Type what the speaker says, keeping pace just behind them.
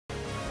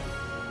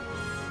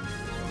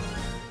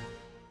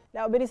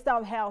Now, Minister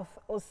of Health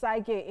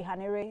Osagie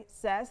Ehanire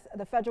says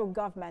the federal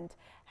government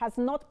has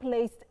not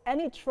placed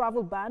any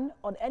travel ban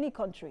on any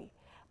country,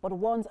 but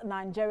warns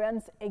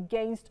Nigerians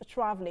against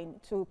traveling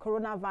to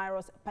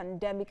coronavirus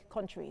pandemic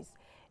countries,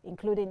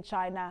 including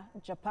China,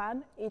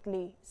 Japan,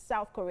 Italy,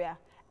 South Korea,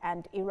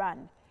 and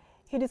Iran.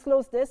 He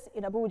disclosed this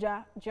in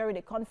Abuja during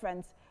a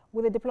conference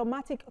with the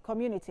diplomatic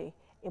community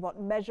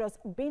about measures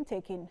being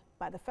taken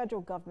by the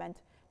federal government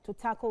to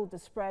tackle the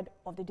spread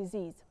of the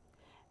disease.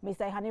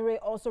 Mr. Ehanire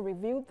also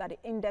revealed that the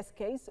index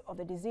case of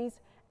the disease,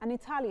 an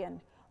Italian,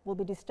 will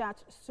be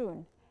discharged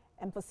soon,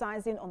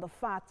 emphasizing on the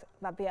fact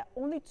that there are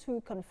only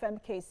 2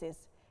 confirmed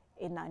cases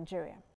in Nigeria.